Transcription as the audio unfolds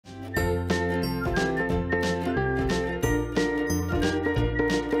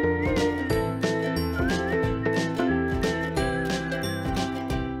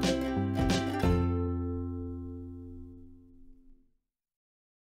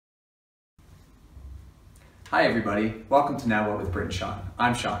Hi everybody, welcome to Now What with Britt and Shawn.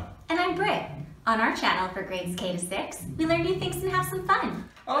 I'm Shawn. And I'm Britt. On our channel for grades K to 6, we learn new things and have some fun.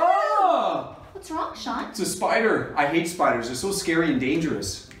 Oh! What's wrong, Shawn? It's a spider. I hate spiders. They're so scary and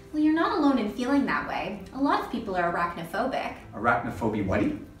dangerous. Well, you're not alone in feeling that way. A lot of people are arachnophobic. Arachnophobia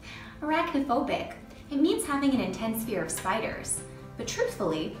whaty? Arachnophobic. It means having an intense fear of spiders. But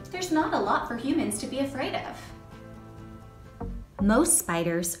truthfully, there's not a lot for humans to be afraid of. Most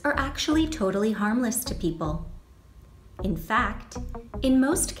spiders are actually totally harmless to people. In fact, in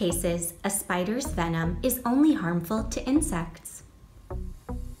most cases, a spider's venom is only harmful to insects.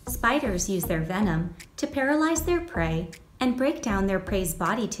 Spiders use their venom to paralyze their prey and break down their prey's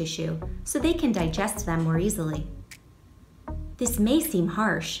body tissue so they can digest them more easily. This may seem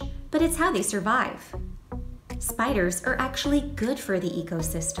harsh, but it's how they survive. Spiders are actually good for the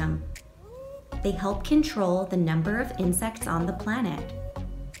ecosystem. They help control the number of insects on the planet.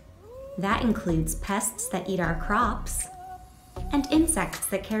 That includes pests that eat our crops and insects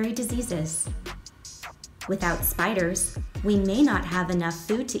that carry diseases. Without spiders, we may not have enough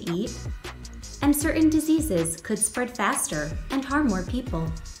food to eat, and certain diseases could spread faster and harm more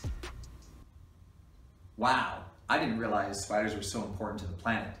people. Wow, I didn't realize spiders were so important to the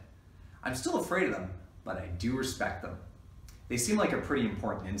planet. I'm still afraid of them, but I do respect them. They seem like a pretty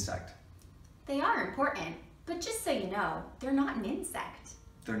important insect. They are important, but just so you know, they're not an insect.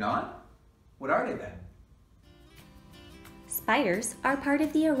 They're not? What are they then? Spiders are part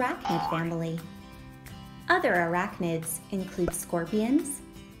of the arachnid family. Other arachnids include scorpions,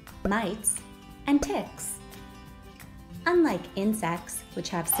 mites, and ticks. Unlike insects, which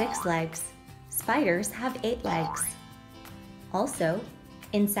have 6 legs, spiders have 8 legs. Also,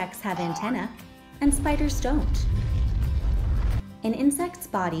 insects have antennae, and spiders don't. An insect's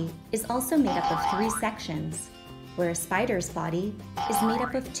body is also made up of 3 sections, where a spider's body is made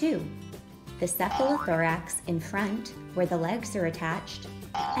up of 2. The cephalothorax in front, where the legs are attached,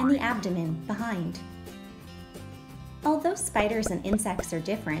 and the abdomen behind. Although spiders and insects are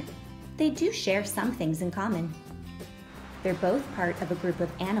different, they do share some things in common. They're both part of a group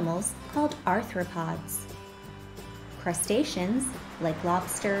of animals called arthropods. Crustaceans, like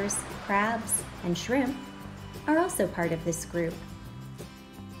lobsters, crabs, and shrimp, are also part of this group.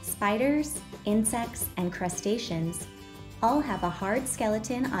 Spiders, insects, and crustaceans all have a hard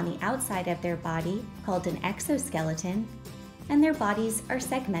skeleton on the outside of their body called an exoskeleton, and their bodies are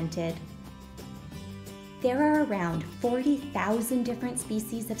segmented. There are around 40,000 different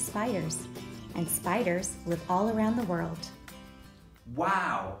species of spiders, and spiders live all around the world.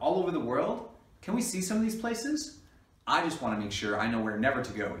 Wow, all over the world? Can we see some of these places? I just want to make sure I know where never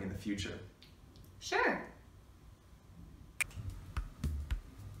to go in the future. Sure.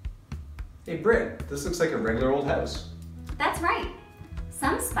 Hey Britt, this looks like a regular old house. That's right.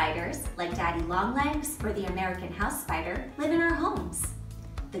 Some spiders, like Daddy Longlegs or the American house spider, live in our homes.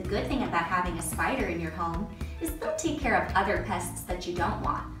 The good thing about having a spider in your home is they'll take care of other pests that you don't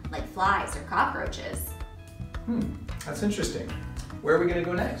want, like flies or cockroaches. That's interesting. Where are we going to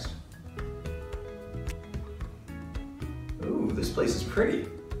go next? Ooh, this place is pretty.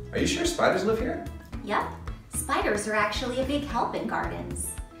 Are you sure spiders live here? Yep, spiders are actually a big help in gardens.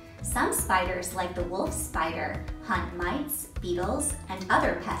 Some spiders, like the wolf spider, hunt mites, beetles, and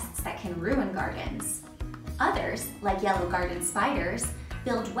other pests that can ruin gardens. Others, like yellow garden spiders,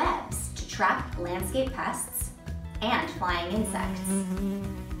 build webs to trap landscape pests and flying insects.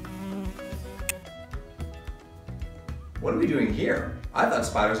 What are we doing here? I thought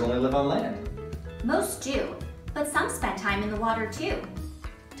spiders only live on land. Most do, but some spend time in the water too.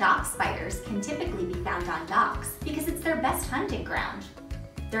 Dock spiders can typically be found on docks because it's their best hunting ground.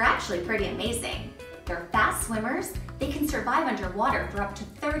 They're actually pretty amazing. They're fast swimmers, they can survive underwater for up to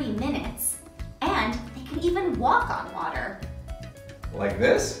 30 minutes, and they can even walk on water. Like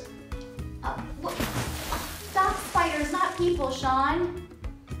this? Dock spiders, not people, Shawn.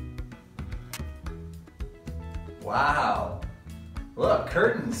 Wow. Look,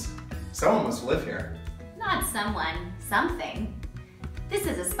 curtains. Someone must live here. Not someone, something. This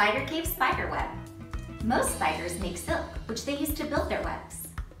is a spider cave spider web. Most spiders make silk, which they use to build their webs.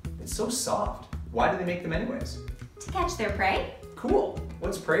 It's so soft. Why do they make them anyways? To catch their prey, Cool.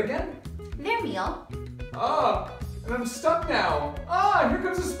 What's prey again? their meal. Ah, and I'm stuck now. Ah, here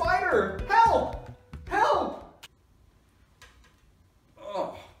comes a spider. Help! Help!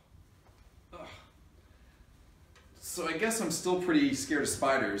 Oh. Ugh. So I guess I'm still pretty scared of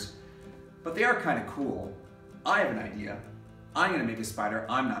spiders, but they are kind of cool. I have an idea. I'm gonna make a spider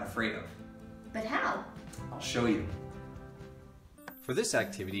I'm not afraid of. But how? I'll show you. For this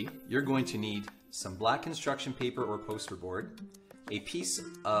activity, you're going to need some black construction paper or poster board, a piece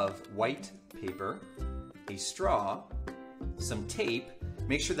of white paper, a straw, some tape.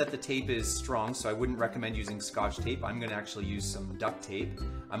 Make sure that the tape is strong, so I wouldn't recommend using Scotch tape. I'm going to actually use some duct tape.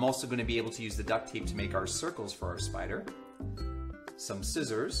 I'm also going to be able to use the duct tape to make our circles for our spider. Some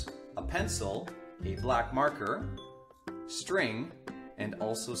scissors, a pencil, a black marker, string, and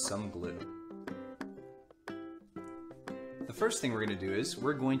also some glue. The first thing we're going to do is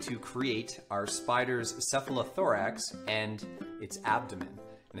we're going to create our spider's cephalothorax and its abdomen.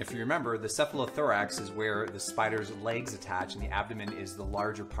 And if you remember, the cephalothorax is where the spider's legs attach, and the abdomen is the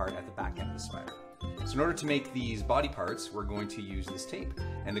larger part at the back end of the spider. So in order to make these body parts, we're going to use this tape.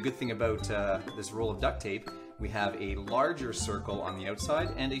 And the good thing about this roll of duct tape, we have a larger circle on the outside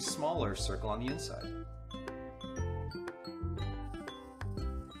and a smaller circle on the inside.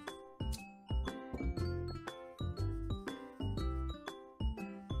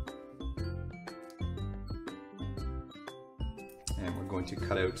 And we're going to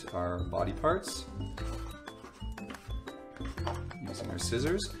cut out our body parts using our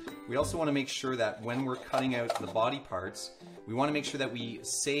scissors. We also want to make sure that when we're cutting out the body parts, we want to make sure that we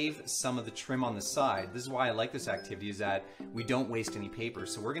save some of the trim on the side. This is why I like this activity, is that we don't waste any paper.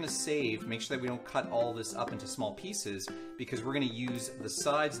 So we're going to save, make sure that we don't cut all this up into small pieces, because we're going to use the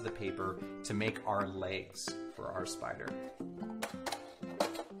sides of the paper to make our legs for our spider.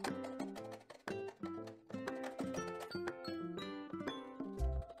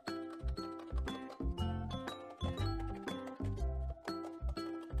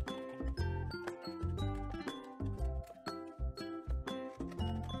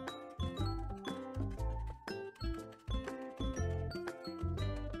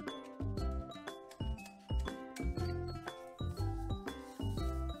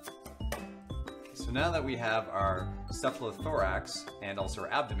 So now that we have our cephalothorax and also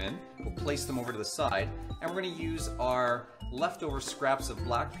our abdomen, we'll place them over to the side, and we're going to use our leftover scraps of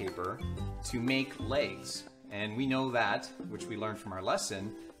black paper to make legs. And we know that, which we learned from our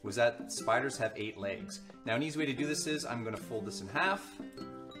lesson, was that spiders have 8 legs. Now an easy way to do this is I'm going to fold this in half.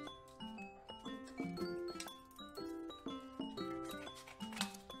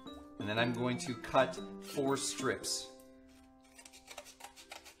 And then I'm going to cut 4 strips.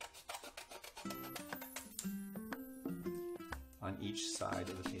 On each side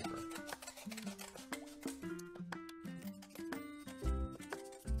of the paper.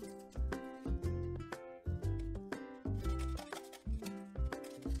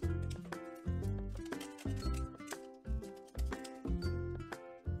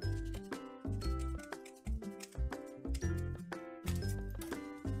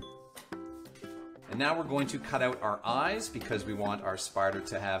 And now we're going to cut out our eyes, because we want our spider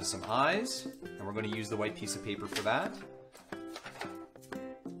to have some eyes, and we're going to use the white piece of paper for that.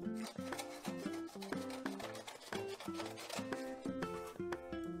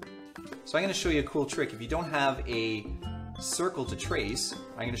 So I'm going to show you a cool trick. If you don't have a circle to trace,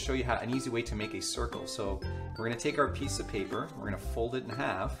 I'm going to show you an easy way to make a circle. So we're going to take our piece of paper, we're going to fold it in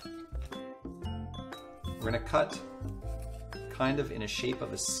half. We're going to cut kind of in a shape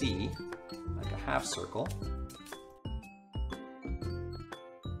of a C, like a half circle.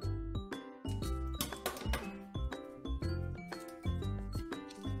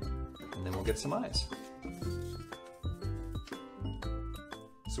 And then we'll get some eyes.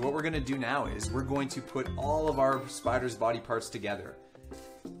 So what we're going to do now is we're going to put all of our spider's body parts together.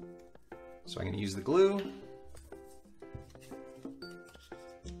 So I'm going to use the glue.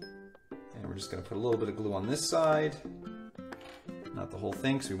 And we're just going to put a little bit of glue on this side. Not the whole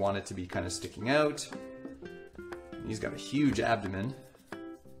thing, because we want it to be kind of sticking out. And he's got a huge abdomen.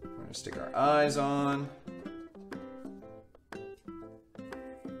 We're going to stick our eyes on.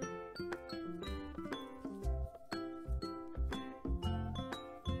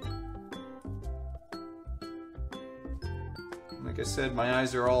 Like I said, my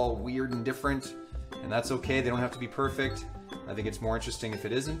eyes are all weird and different, and that's okay. They don't have to be perfect. I think it's more interesting if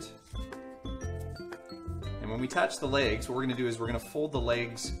it isn't. And when we attach the legs, what we're going to do is we're going to fold the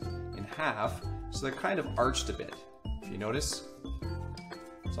legs in half so they're kind of arched a bit. If you notice,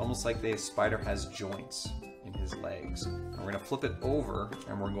 it's almost like the spider has joints in his legs. And we're going to flip it over,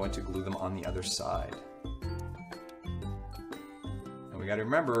 and we're going to glue them on the other side. And we got to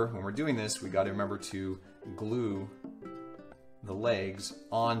remember, when we're doing this, we got to remember to glue the legs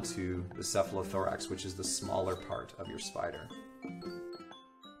onto the cephalothorax, which is the smaller part of your spider.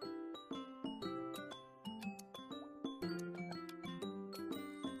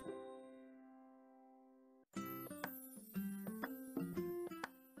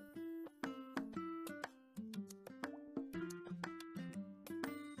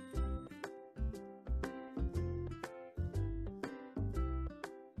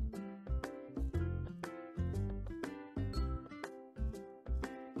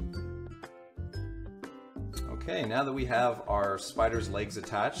 Okay, now that we have our spider's legs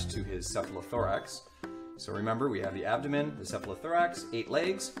attached to his cephalothorax, so remember we have the abdomen, the cephalothorax, 8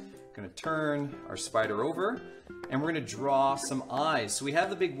 legs. Going to turn our spider over and we're going to draw some eyes. So we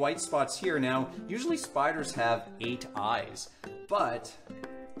have the big white spots here. Now, usually spiders have 8 eyes, but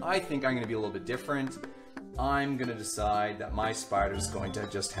I think I'm going to be a little bit different. I'm going to decide that my spider is going to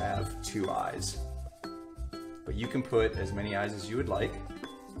just have 2 eyes. But you can put as many eyes as you would like.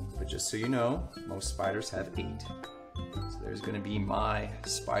 But just so you know, most spiders have 8. So there's going to be my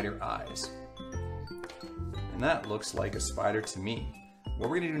spider eyes. And that looks like a spider to me. What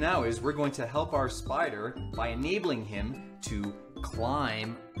we're going to do now is we're going to help our spider by enabling him to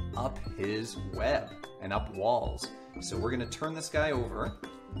climb up his web and up walls. So we're going to turn this guy over,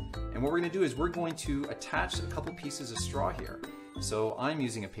 and what we're going to do is we're going to attach a couple pieces of straw here. So I'm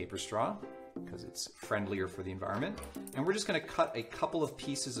using a paper straw because it's friendlier for the environment, and we're just going to cut a couple of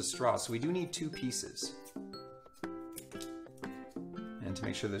pieces of straw. So we do need 2 pieces. And to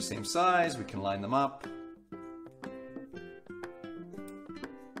make sure they're the same size, we can line them up.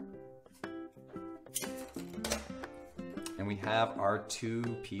 And we have our 2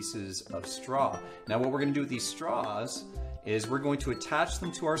 pieces of straw. Now what we're going to do with these straws is we're going to attach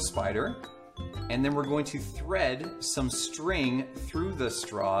them to our spider, and then we're going to thread some string through the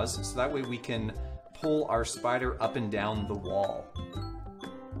straws so that way we can pull our spider up and down the wall.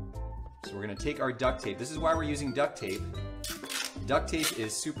 So we're going to take our duct tape. This is why we're using duct tape. Duct tape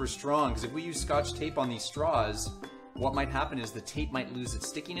is super strong because if we use Scotch tape on these straws, what might happen is the tape might lose its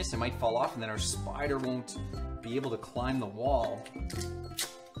stickiness, it might fall off, and then our spider won't be able to climb the wall.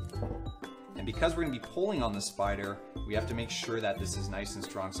 And because we're going to be pulling on the spider, we have to make sure that this is nice and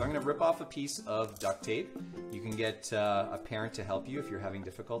strong. So I'm going to rip off a piece of duct tape. You can get a parent to help you if you're having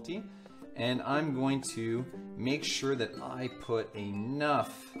difficulty. And I'm going to make sure that I put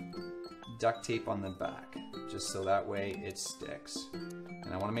enough duct tape on the back, just so that way it sticks.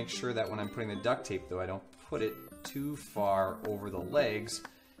 And I want to make sure that when I'm putting the duct tape, though, I don't put it too far over the legs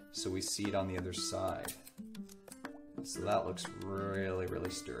so we see it on the other side. So that looks really,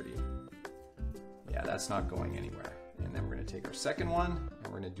 really sturdy. Yeah, that's not going anywhere. And then we're going to take our second one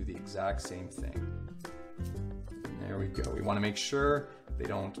and we're going to do the exact same thing. And there we go. We want to make sure they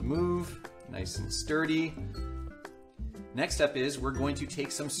don't move, nice and sturdy. Next step is we're going to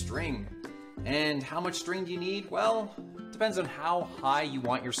take some string. And how much string do you need? Well, it depends on how high you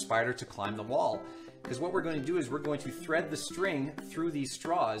want your spider to climb the wall. Because what we're going to do is we're going to thread the string through these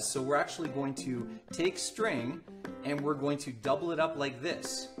straws. So we're actually going to take string and we're going to double it up like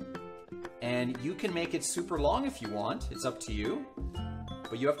this. And you can make it super long if you want, it's up to you.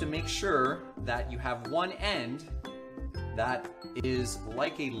 But you have to make sure that you have one end that is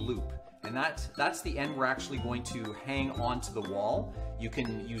like a loop. And that's the end we're actually going to hang onto the wall. You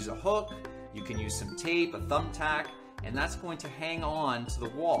can use a hook, you can use some tape, a thumbtack, and that's going to hang on to the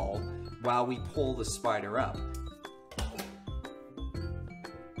wall while we pull the spider up.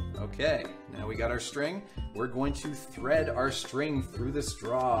 Okay, now we got our string. We're going to thread our string through the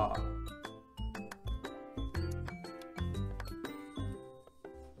straw.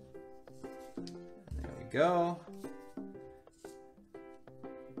 There we go.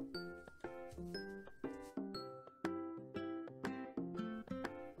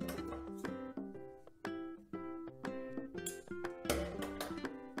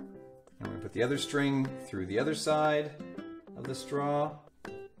 Put the other string through the other side of the straw,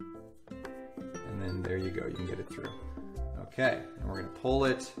 and then there you go, you can get it through. Okay, and we're going to pull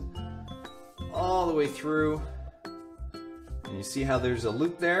it all the way through, and you see how there's a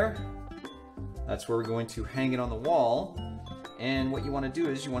loop there? That's where we're going to hang it on the wall. And what you want to do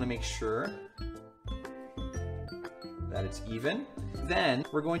is you want to make sure that it's even. Then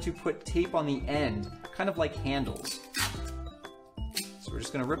we're going to put tape on the end, kind of like handles. We're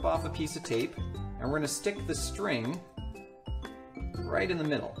just going to rip off a piece of tape and we're going to stick the string right in the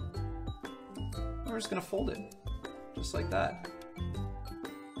middle. And we're just going to fold it, just like that.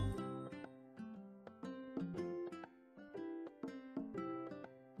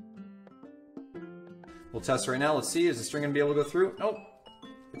 We'll test right now. Let's see, is the string going to be able to go through? Nope,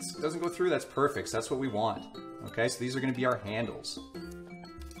 it doesn't go through. That's perfect. So that's what we want. Okay, so these are going to be our handles.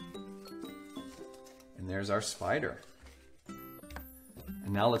 And there's our spider.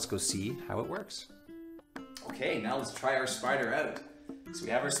 And now let's go see how it works. Okay, now let's try our spider out. So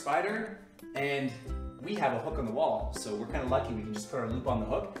we have our spider, and we have a hook on the wall. So we're kind of lucky we can just put our loop on the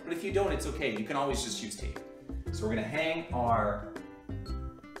hook. But if you don't, it's okay. You can always just use tape. So we're gonna hang our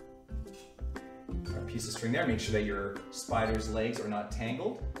piece of string there. Make sure that your spider's legs are not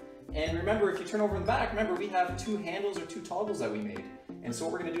tangled. And remember, if you turn over in the back, remember we have 2 handles or 2 toggles that we made. And so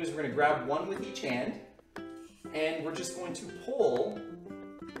what we're gonna do is we're gonna grab one with each hand, And we're just going to pull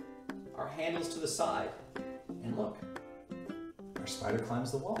our handles to the side. And look, our spider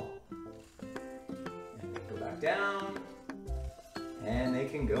climbs the wall. And they go back down, and they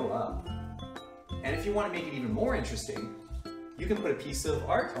can go up. And if you want to make it even more interesting, you can put a piece of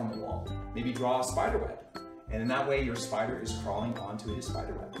art on the wall. Maybe draw a spider web. And in that way, your spider is crawling onto his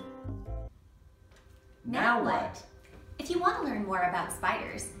spider web. Now what? If you want to learn more about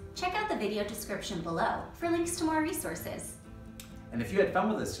spiders, check out the video description below for links to more resources. And if you had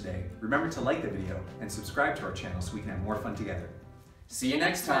fun with us today, remember to like the video and subscribe to our channel so we can have more fun together. See you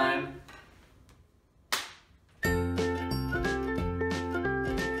next time!